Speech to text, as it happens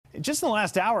Just in the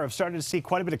last hour, I've started to see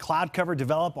quite a bit of cloud cover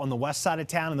develop on the west side of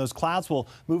town, and those clouds will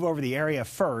move over the area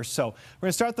first. So we're going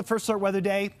to start the first alert weather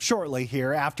day shortly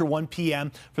here after 1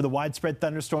 p.m. for the widespread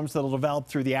thunderstorms that will develop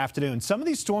through the afternoon. Some of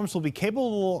these storms will be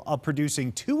capable of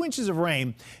producing 2 inches of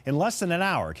rain in less than an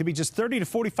hour. It could be just 30 to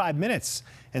 45 minutes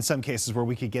in some cases where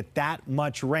we could get that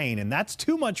much rain, and that's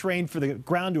too much rain for the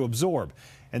ground to absorb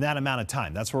in that amount of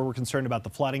time. That's where we're concerned about the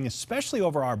flooding, especially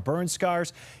over our burn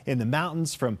scars in the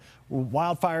mountains from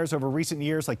wildfires over recent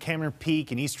years like Cameron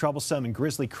Peak and East Troublesome and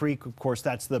Grizzly Creek. Of course,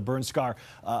 that's the burn scar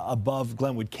above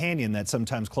Glenwood Canyon that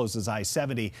sometimes closes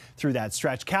I-70 through that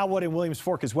stretch. Calwood and Williams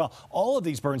Fork as well. All of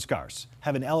these burn scars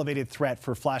have an elevated threat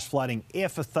for flash flooding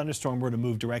if a thunderstorm were to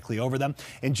move directly over them.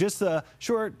 In just the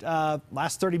short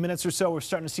last 30 minutes or so, we're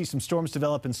starting to see some storms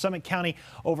develop in Summit County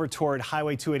over toward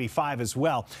Highway 285 as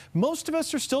well. Most of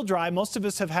us are still dry. Most of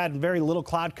us have had very little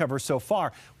cloud cover so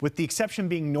far, with the exception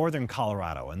being northern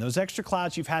Colorado. And those extra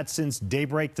clouds you've had since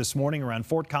daybreak this morning around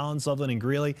Fort Collins, Loveland, and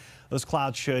Greeley, those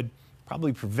clouds should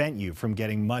probably prevent you from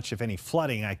getting much, if any,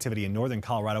 flooding activity in northern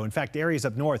Colorado. In fact, areas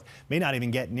up north may not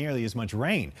even get nearly as much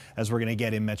rain as we're going to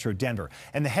get in Metro Denver.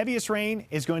 And the heaviest rain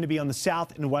is going to be on the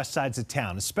south and west sides of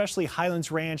town, especially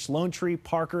Highlands Ranch, Lone Tree,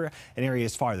 Parker, and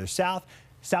areas farther south,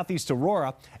 southeast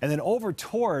Aurora, and then over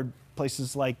toward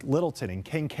places like Littleton and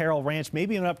King Carroll Ranch,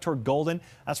 maybe even up toward Golden.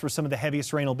 That's where some of the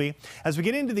heaviest rain will be. As we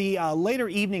get into the later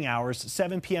evening hours,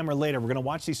 7 p.m. or later, we're going to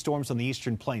watch these storms on the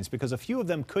eastern plains because a few of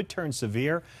them could turn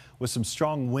severe with some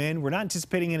strong wind. We're not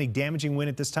anticipating any damaging wind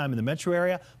at this time in the metro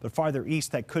area, but farther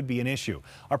east, that could be an issue.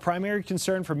 Our primary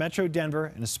concern for Metro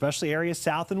Denver, and especially areas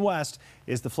south and west,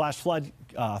 is the flash flood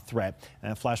threat.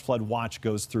 And that flash flood watch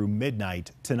goes through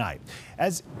midnight tonight.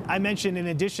 As I mentioned, in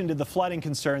addition to the flooding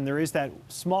concern, there is that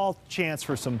small chance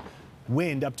for some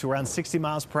wind up to around 60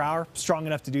 miles per hour, strong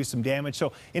enough to do some damage.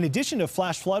 So in addition to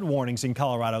flash flood warnings in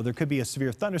Colorado, there could be a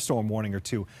severe thunderstorm warning or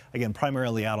two, again,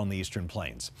 primarily out on the eastern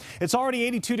plains. It's already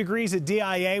 82 degrees at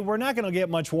DIA. We're not going to get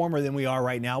much warmer than we are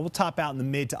right now. We'll top out in the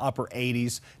mid to upper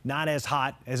 80s, not as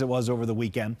hot as it was over the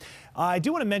weekend. I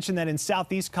do want to mention that in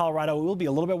southeast Colorado, it will be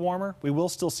a little bit warmer. We will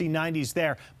still see 90s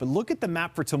there, but look at the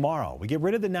map for tomorrow. We get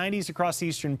rid of the 90s across the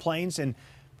eastern plains, and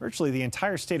virtually the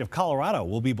entire state of Colorado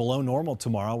will be below normal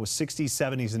tomorrow with 60s,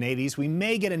 70s, and 80s. We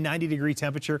may get a 90-degree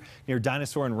temperature near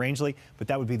Dinosaur and Rangeley, but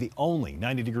that would be the only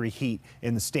 90-degree heat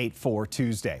in the state for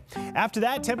Tuesday. After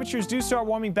that, temperatures do start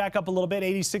warming back up a little bit.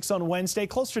 86 on Wednesday,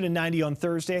 closer to 90 on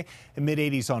Thursday, and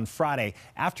mid-80s on Friday.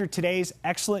 After today's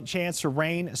excellent chance for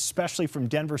rain, especially from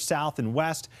Denver south and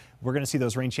west, we're going to see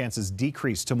those rain chances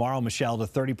decrease tomorrow, Michelle, to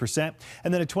 30%,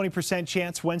 and then a 20%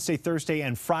 chance Wednesday, Thursday,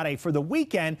 and Friday. For the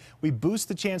weekend, we boost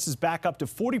the chances back up to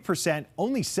 40%,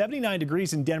 only 79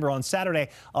 degrees in Denver on Saturday.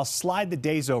 I'll slide the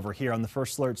days over here on the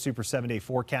First Alert Super 7-day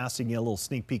forecasting, get a little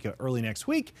sneak peek of early next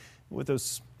week with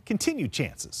those continued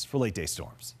chances for late day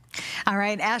storms. All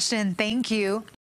right, Ashton, thank you.